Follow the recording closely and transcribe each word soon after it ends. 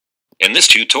In this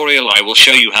tutorial I will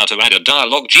show you how to add a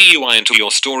dialogue GUI into your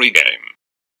story game.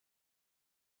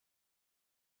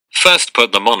 First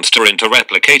put the monster into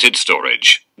replicated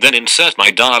storage, then insert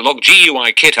my dialogue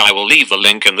GUI kit. I will leave the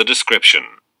link in the description.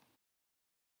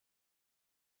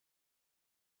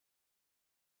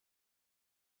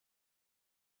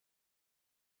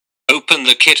 Open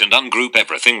the kit and ungroup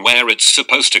everything where it's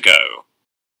supposed to go.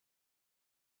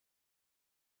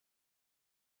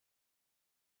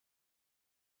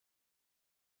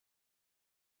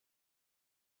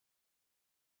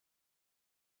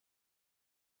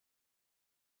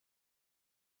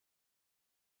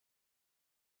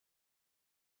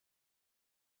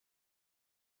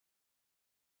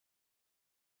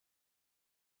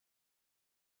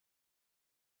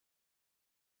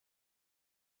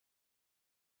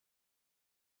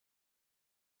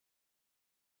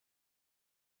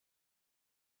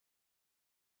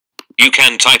 You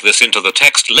can type this into the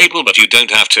text label, but you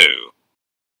don't have to.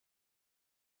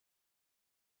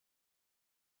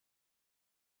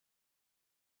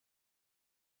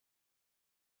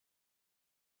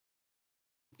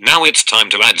 Now it's time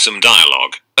to add some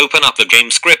dialogue. Open up the game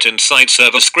script inside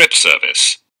server script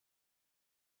service.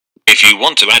 If you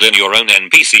want to add in your own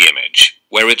NPC image,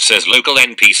 where it says local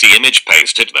NPC image,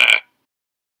 paste it there.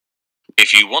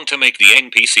 If you want to make the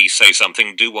NPC say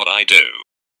something, do what I do.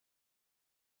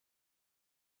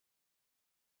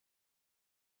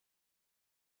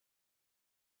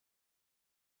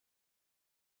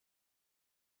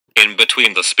 In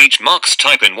between the speech marks,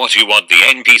 type in what you want the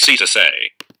NPC to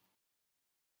say.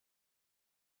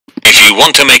 If you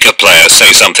want to make a player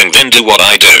say something, then do what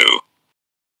I do.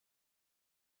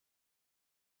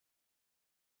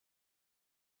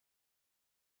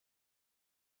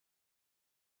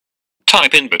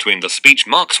 Type in between the speech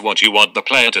marks what you want the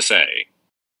player to say.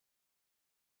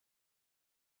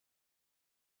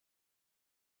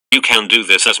 You can do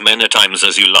this as many times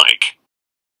as you like.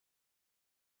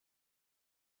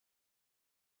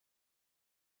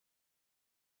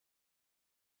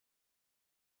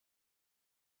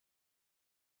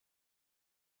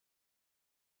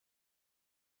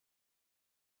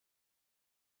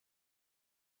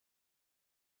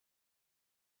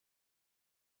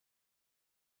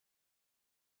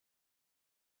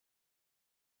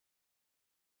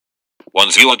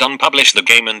 Once you are done, publish the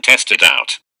game and test it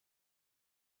out.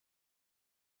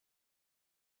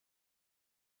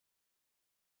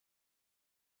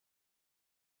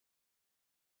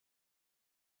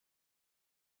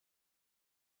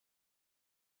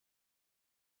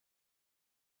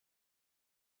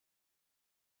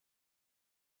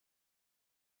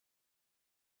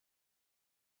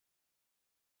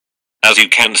 As you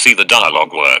can see, the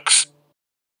dialogue works.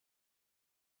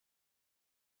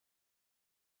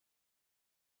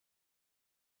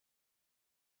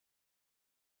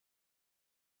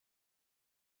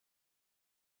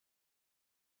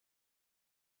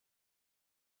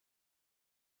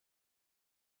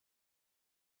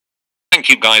 Thank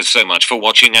you guys so much for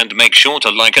watching, and make sure to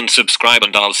like and subscribe,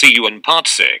 and I'll see you in part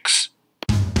 6.